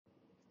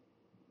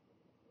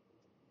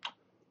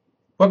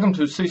Welcome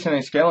to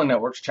CCNA Scaling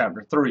Networks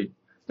Chapter 3.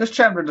 This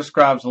chapter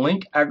describes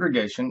link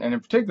aggregation, and in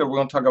particular we're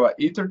going to talk about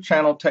Ether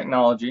channel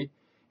technology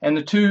and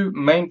the two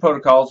main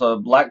protocols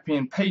of LACP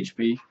and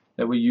PageP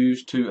that we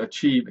use to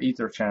achieve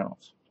Ether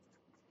channels.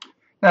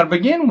 Now to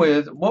begin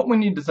with, what we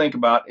need to think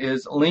about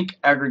is link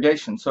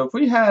aggregation. So if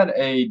we had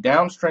a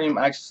downstream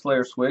access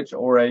layer switch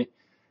or a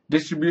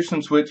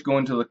distribution switch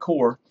going to the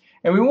core,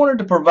 and we wanted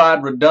to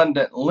provide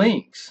redundant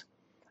links,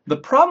 the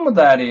problem with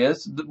that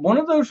is that one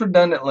of those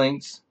redundant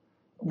links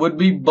would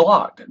be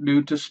blocked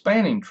due to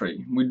spanning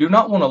tree. We do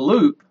not want a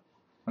loop,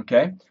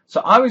 okay?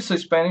 So obviously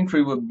spanning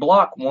tree would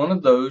block one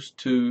of those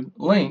two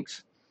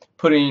links,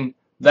 putting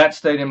that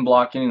state in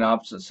blocking and the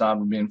opposite side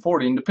would be in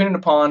forwarding, depending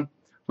upon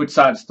which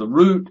side's the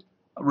root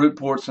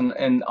ports,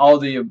 and all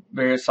the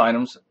various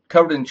items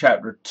covered in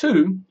Chapter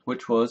 2,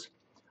 which was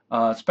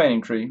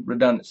spanning tree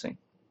redundancy.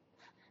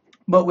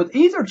 But with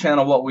Ether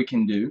channel, what we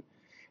can do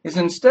is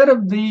instead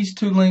of these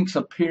two links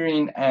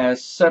appearing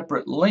as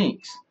separate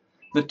links,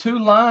 the two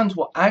lines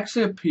will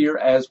actually appear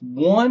as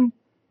one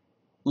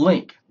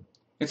link.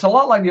 It's a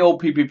lot like the old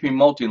PPP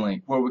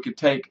multi-link, where we could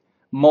take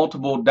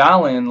multiple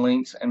dial-in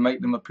links and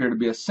make them appear to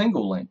be a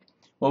single link.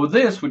 Well, with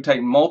this, we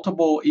take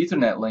multiple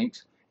Ethernet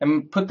links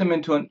and put them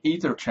into an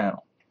Ether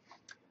channel.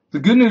 The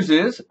good news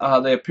is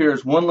they appear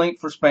as one link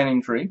for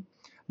spanning tree.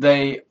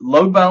 They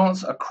load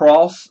balance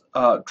across,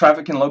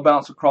 traffic can load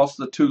balance across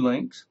the two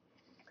links.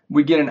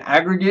 We get an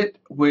aggregate,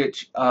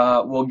 which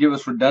will give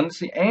us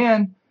redundancy,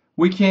 and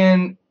we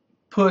can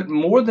put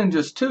more than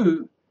just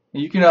two.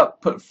 You can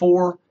put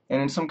 4, and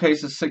in some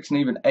cases 6 and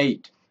even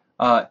 8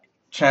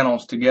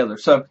 channels together.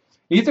 So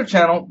Ether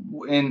channel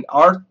in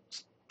our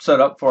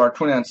setup for our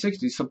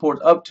 2960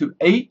 supports up to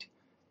 8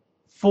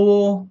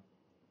 full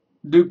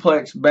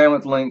duplex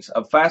bandwidth links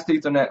of fast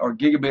Ethernet or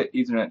gigabit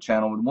Ethernet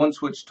channel with one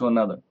switch to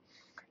another.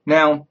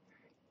 Now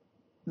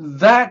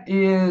that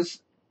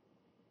is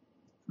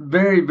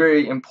very,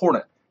 very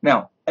important.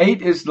 Now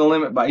 8 is the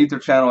limit by Ether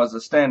channel as a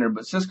standard,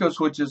 but Cisco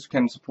switches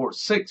can support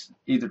 6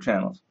 Ether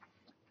channels.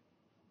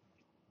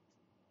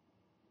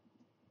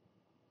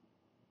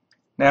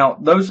 Now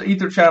those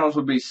Ether channels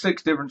would be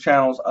 6 different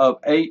channels of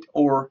 8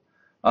 or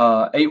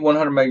 8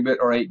 100 megabit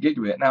or 8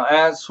 gigabit. Now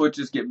as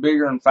switches get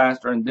bigger and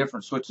faster and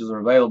different switches are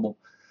available,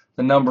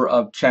 the number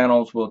of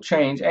channels will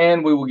change,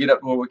 and we will get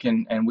up to where we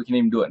can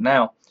even do it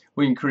now.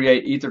 We can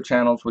create Ether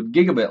channels with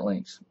gigabit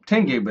links,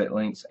 10 gigabit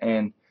links,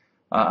 and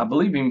I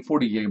believe even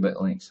 40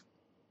 gigabit links.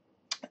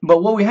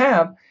 But what we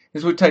have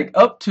is we take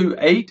up to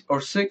 8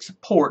 or 6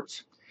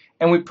 ports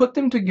and we put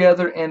them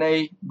together in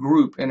a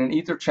group, in an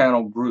Ether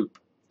channel group,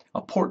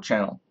 a port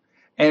channel.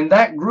 And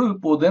that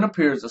group will then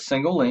appear as a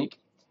single link,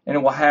 and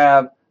it will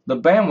have the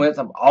bandwidth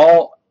of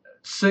all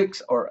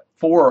 6 or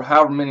 4 or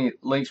however many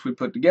links we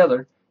put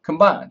together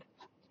combined.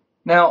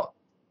 Now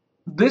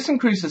this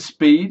increases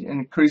speed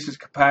and increases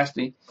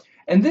capacity.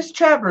 And this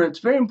chapter, it's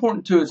very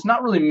important too, it's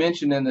not really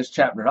mentioned in this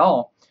chapter at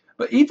all,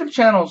 but Ether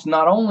channels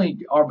not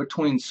only are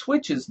between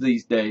switches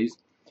these days.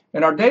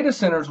 In our data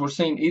centers, we're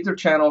seeing Ether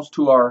channels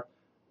to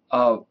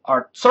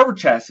our server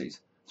chassis.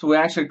 So we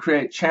actually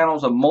create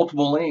channels of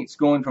multiple links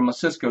going from a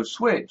Cisco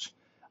switch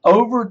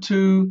over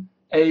to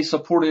a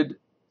supported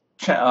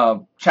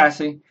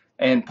chassis,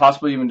 and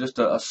possibly even just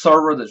a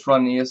server that's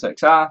running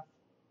ESXi.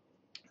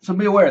 So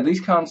be aware,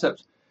 these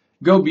concepts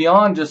go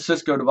beyond just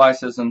Cisco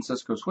devices and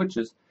Cisco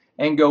switches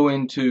and go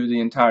into the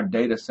entire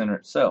data center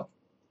itself.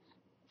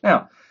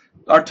 Now,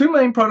 our two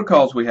main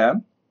protocols we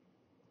have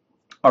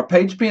are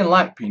PageP and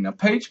LACP. Now,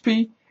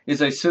 PageP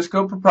is a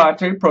Cisco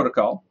proprietary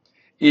protocol.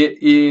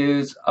 It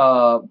is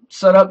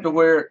set up to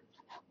where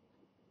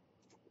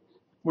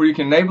you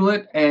can enable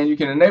it, and you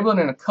can enable it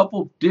in a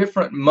couple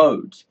different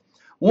modes.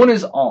 One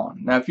is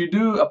on. Now, if you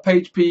do a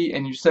PageP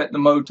and you set the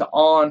mode to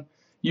on,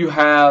 you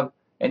have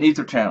an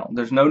Ether channel.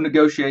 There's no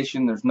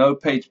negotiation. There's no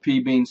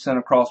PageP being sent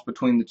across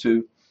between the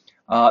two.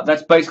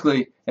 That's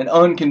basically an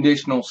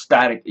unconditional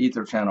static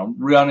Ether channel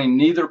running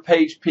neither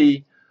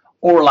PageP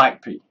or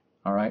LACP.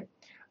 All right.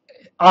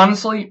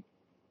 Honestly,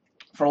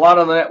 for a lot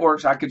of the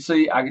networks, I could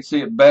see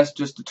it best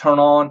just to turn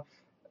on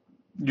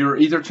your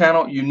Ether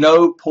channel. You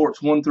know,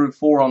 ports 1 through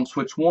 4 on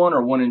switch 1,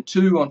 or 1 and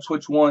 2 on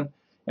switch 1,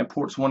 and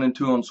ports 1 and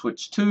 2 on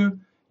switch 2.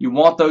 You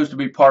want those to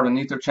be part of an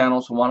Ether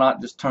channel, so why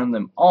not just turn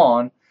them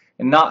on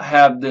and not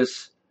have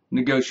this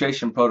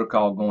negotiation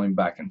protocol going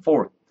back and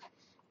forth.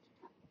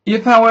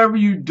 If, however,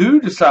 you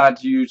do decide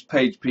to use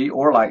PageP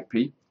or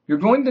LACP, you're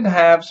going to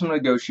have some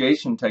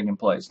negotiation taking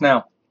place.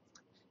 Now,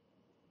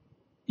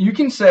 you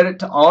can set it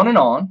to on,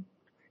 and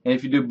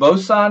if you do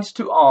both sides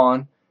to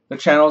on, the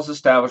channel is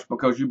established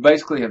because you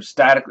basically have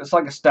static, it's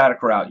like a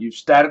static route. You've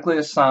statically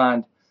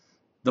assigned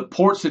the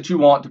ports that you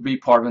want to be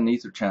part of an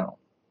Ether channel.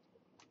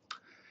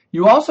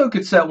 You also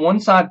could set one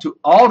side to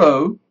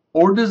auto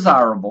or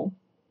desirable,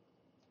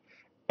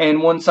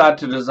 and one side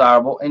to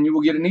desirable, and you will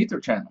get an Ether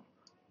channel.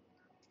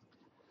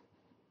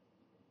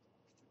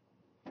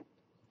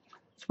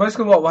 So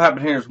basically what will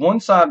happen here is one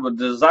side with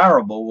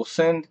desirable will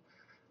send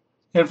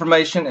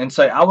information and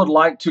say, I would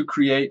like to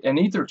create an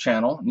ether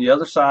channel, and the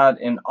other side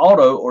in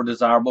auto or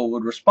desirable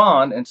would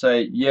respond and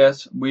say,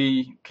 yes,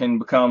 we can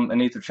become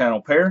an ether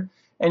channel pair,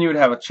 and you would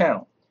have a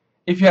channel.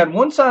 If you had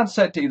one side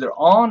set to either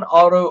on,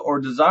 auto, or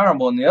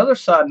desirable, and the other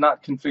side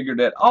not configured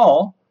at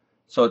all,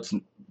 so it's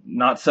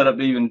not set up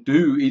to even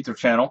do ether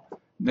channel,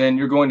 then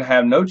you're going to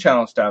have no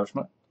channel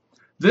establishment.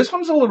 This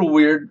one's a little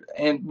weird,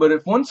 but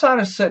if one side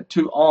is set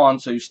to on,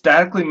 so you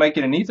statically make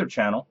it an ether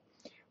channel,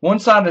 one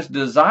side is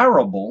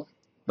desirable.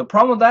 The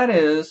problem with that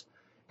is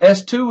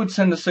S2 would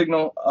send a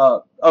signal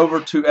over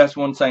to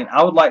S1 saying,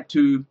 I would like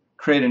to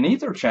create an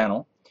ether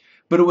channel,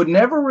 but it would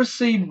never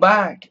receive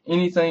back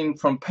anything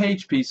from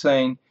page P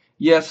saying,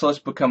 yes, let's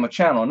become a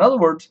channel. In other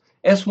words,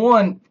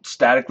 S1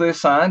 statically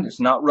assigned, it's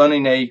not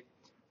running a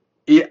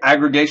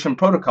aggregation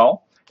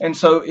protocol, and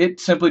so it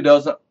simply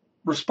doesn't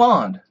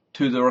respond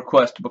to the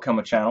request to become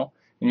a channel,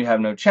 and you have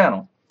no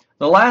channel.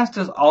 The last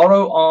is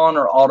auto on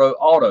or auto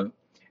auto.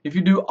 If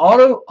you do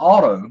auto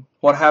auto,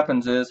 what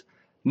happens is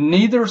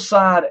neither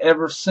side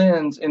ever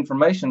sends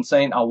information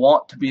saying I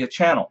want to be a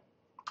channel,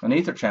 an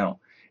ether channel.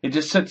 It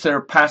just sits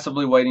there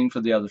passively waiting for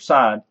the other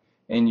side,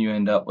 and you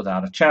end up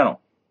without a channel.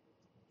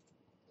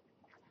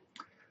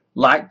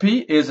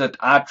 LACP is an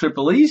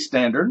IEEE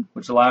standard,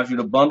 which allows you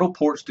to bundle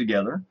ports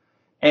together,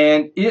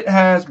 and it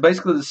has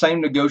basically the same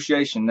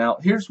negotiation. Now,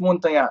 here's one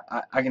thing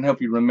I can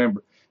help you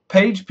remember.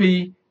 Page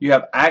P, you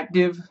have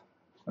active,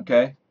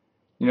 okay?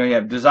 You know, you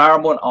have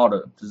desirable and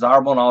auto.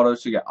 Desirable and auto,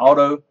 so you got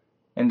auto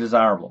and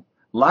desirable.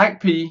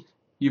 LACP,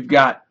 you've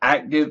got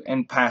active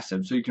and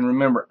passive. So you can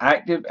remember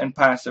active and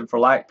passive for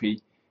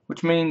LACP,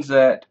 which means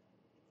that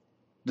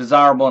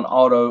desirable and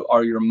auto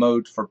are your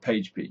modes for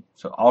page P.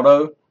 So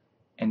auto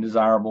and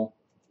desirable.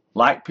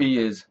 LACP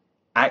is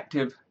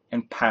active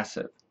and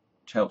passive,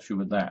 which helps you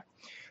with that.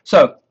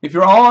 So if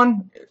you're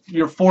on,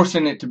 you're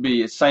forcing it to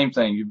be the same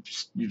thing.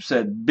 You've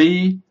said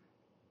be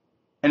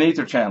an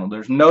ether channel.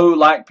 There's no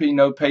LACP,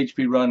 no page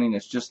P running.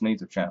 It's just an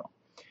ether channel.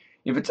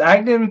 If it's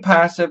active and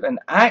passive and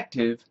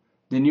active,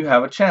 then you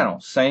have a channel.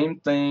 Same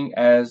thing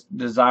as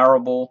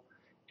desirable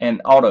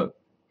and auto.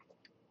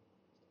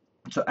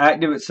 So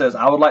active, it says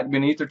I would like to be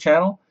an ether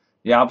channel.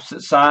 The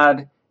opposite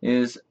side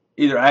is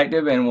either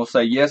active and will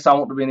say yes, I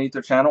want to be an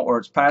ether channel, or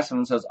it's passive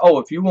and says, oh,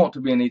 if you want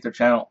to be an ether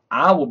channel,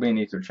 I will be an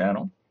ether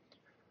channel.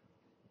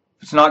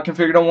 If it's not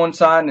configured on one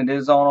side and it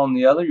is on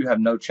the other, you have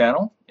no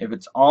channel. If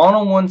it's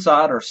on one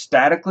side or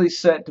statically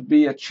set to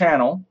be a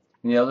channel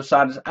and the other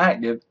side is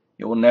active,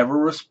 it will never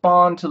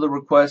respond to the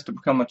request to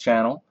become a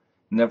channel,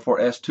 and therefore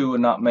S2 would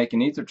not make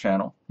an ether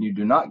channel. You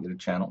do not get a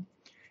channel.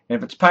 And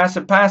if it's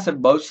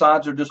passive, both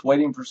sides are just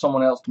waiting for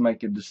someone else to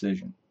make a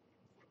decision.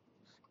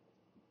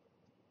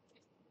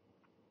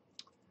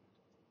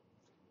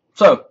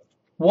 So,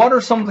 what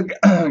are some of the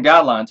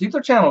guidelines? Ether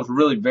channel is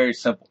really very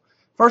simple.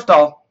 First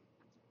off,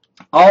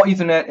 all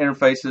Ethernet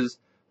interfaces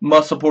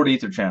must support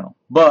ether channel,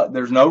 but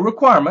there's no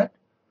requirement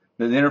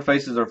that the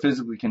interfaces are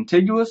physically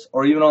contiguous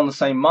or even on the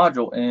same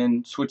module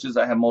in switches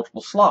that have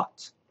multiple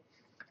slots.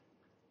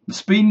 The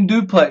speed and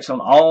duplex on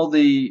all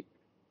the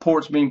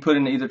ports being put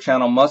into ether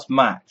channel must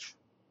match.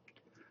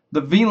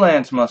 The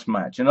VLANs must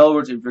match. In other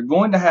words, if you're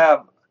going to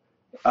have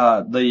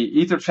the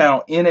ether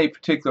channel in a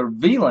particular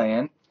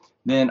VLAN,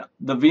 then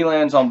the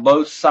VLANs on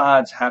both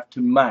sides have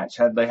to match.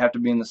 They have to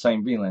be in the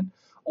same VLAN.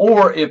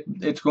 Or if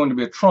it's going to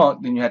be a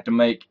trunk, then you have to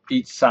make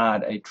each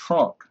side a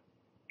trunk.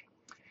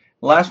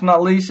 Last but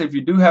not least, if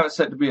you do have it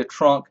set to be a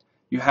trunk,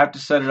 you have to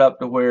set it up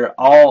to where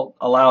all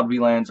allowed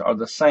VLANs are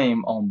the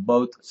same on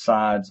both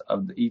sides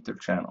of the ether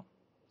channel.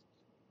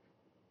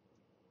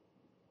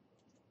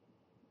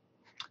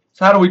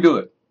 So how do we do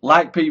it?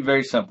 LACP,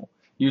 very simple.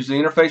 Use the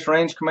interface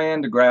range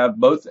command to grab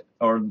both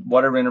or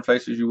whatever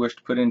interfaces you wish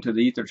to put into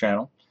the ether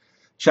channel.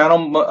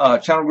 Channel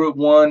group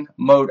 1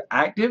 mode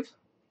active.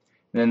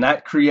 Then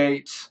that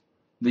creates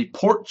the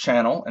port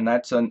channel, and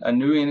that's a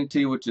new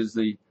entity, which is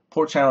the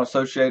port channel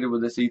associated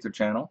with this ether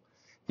channel.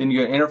 Then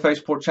you go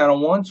interface port channel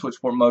 1,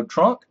 switch port mode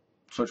trunk,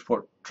 switch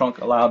port trunk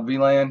allowed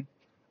VLAN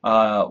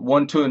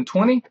 1, 2, and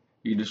 20.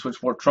 You do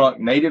switch port trunk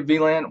native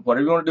VLAN,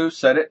 whatever you want to do,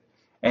 set it,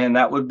 and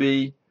that would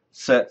be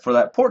set for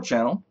that port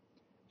channel.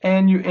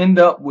 And you end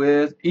up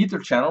with ether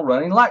channel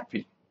running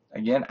LACP.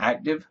 Again,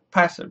 active,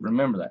 passive,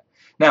 remember that.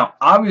 Now,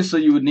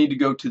 obviously, you would need to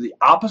go to the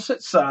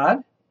opposite side.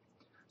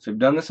 So if you've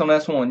done this on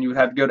S1, you would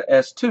have to go to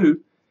S2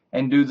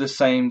 and do the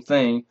same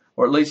thing,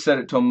 or at least set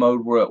it to a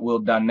mode where it will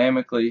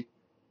dynamically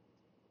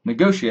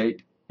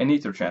negotiate an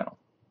ether channel.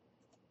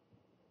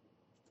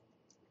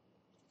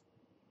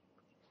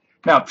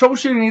 Now,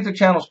 troubleshooting ether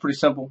channel is pretty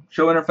simple.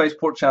 Show interface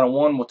port channel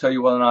 1 will tell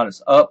you whether or not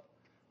it's up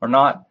or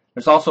not.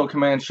 There's also a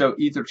command show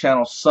ether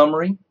channel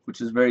summary,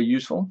 which is very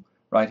useful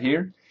right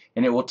here.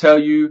 And it will tell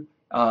you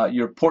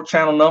your port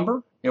channel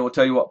number. It will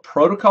tell you what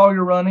protocol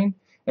you're running,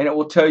 and it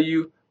will tell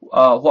you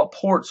what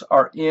ports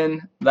are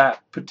in that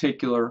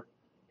particular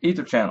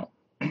ether channel.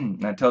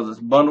 That tells us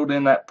bundled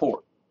in that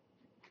port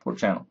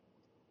channel.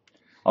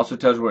 Also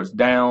tells you where it's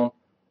down,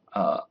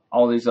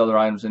 all these other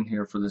items in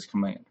here for this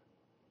command.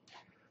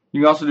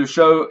 You can also do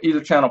show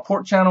either channel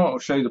port channel. It will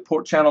show you the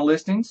port channel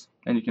listings,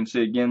 and you can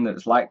see again that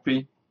it's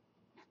LACP,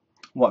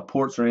 what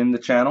ports are in the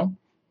channel.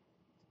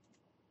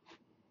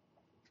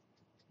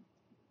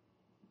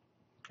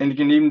 And you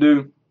can even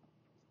do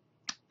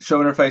show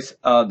interface,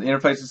 the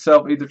interface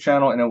itself, ether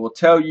channel, and it will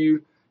tell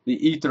you the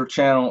ether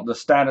channel, the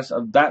status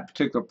of that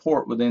particular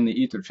port within the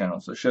ether channel.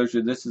 So it shows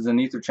you this is an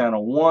ether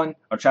channel 1,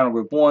 or channel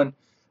group 1,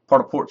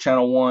 part of port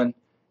channel 1,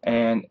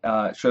 and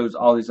it shows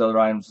all these other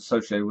items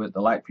associated with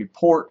the LACP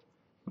port,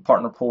 the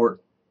partner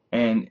port,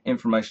 and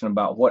information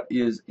about what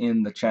is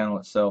in the channel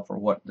itself, or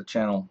what the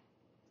channel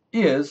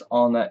is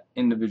on that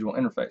individual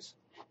interface.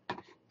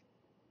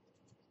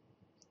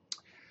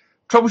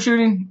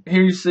 Troubleshooting,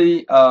 here you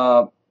see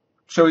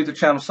show ether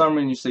channel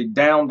summary, and you see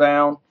down,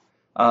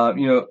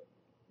 you know,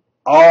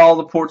 all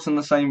the ports in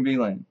the same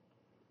VLAN.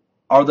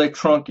 Are they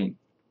trunking?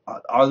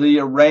 Are the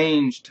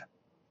arranged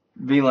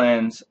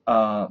VLANs,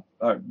 or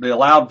the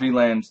allowed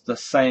VLANs, the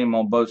same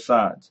on both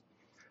sides?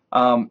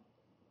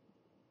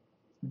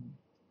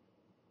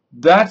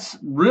 That's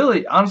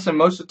really, honestly,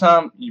 most of the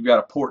time you've got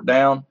a port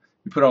down,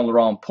 you put it on the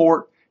wrong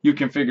port, you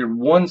configure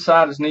one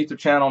side as an ether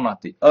channel,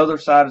 not the other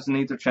side as an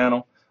ether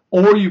channel,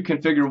 or you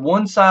configure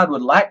one side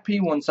with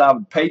LACP, one side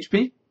with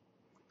PageP,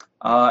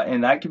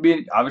 and that could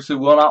be, obviously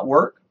will not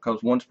work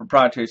because one's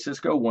proprietary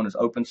Cisco, one is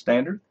open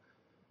standard.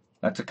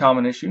 That's a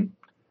common issue.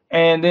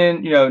 And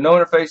then, you know, no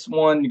interface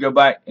one, you go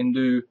back and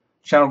do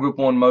channel group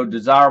 1 mode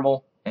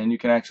desirable, and you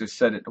can actually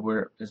set it to where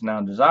it is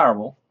now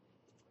desirable.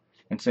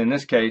 And so in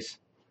this case,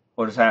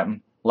 what has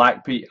happened?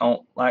 LACP on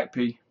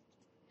LACP.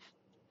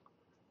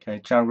 Okay,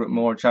 channel group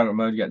mode,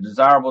 you got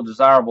desirable,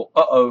 desirable.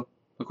 Uh-oh,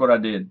 look what I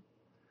did.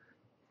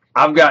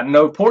 I've got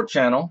no port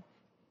channel.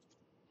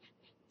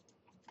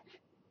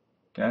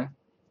 Okay.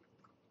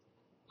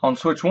 On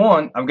switch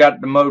 1, I've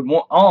got the mode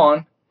 1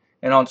 on,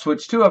 and on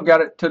switch 2, I've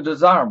got it to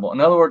desirable.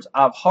 In other words,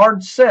 I've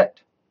hard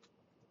set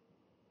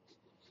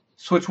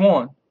switch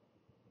 1,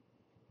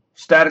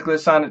 statically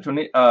assigned it to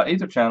an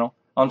ether channel.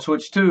 On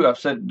switch 2, I've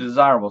set it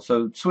desirable.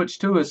 So switch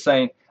 2 is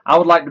saying, I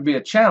would like to be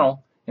a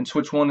channel, and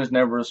switch 1 is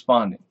never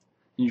responding.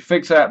 You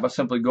fix that by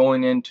simply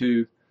going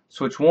into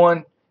switch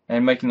 1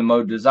 and making the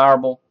mode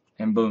desirable,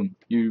 and boom,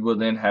 you will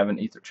then have an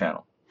ether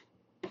channel.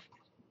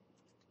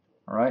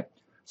 All right.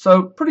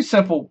 So pretty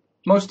simple.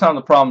 Most of the time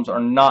the problems are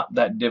not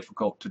that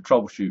difficult to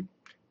troubleshoot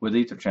with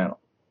ether channel.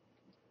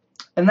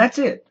 And that's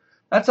it.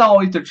 That's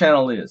all ether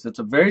channel is. It's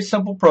a very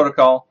simple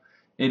protocol.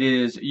 It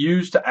is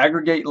used to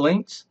aggregate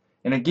links.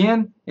 And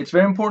again, it's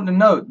very important to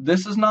note,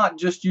 this is not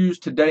just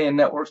used today in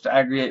networks to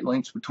aggregate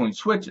links between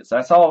switches.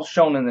 That's all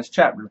shown in this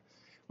chapter.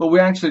 But we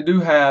actually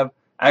do have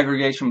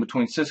aggregation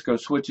between Cisco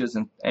switches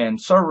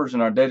and servers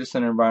in our data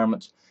center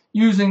environments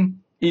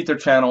using ether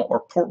channel or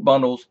port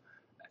bundles.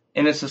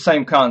 And it's the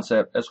same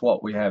concept as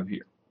what we have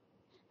here.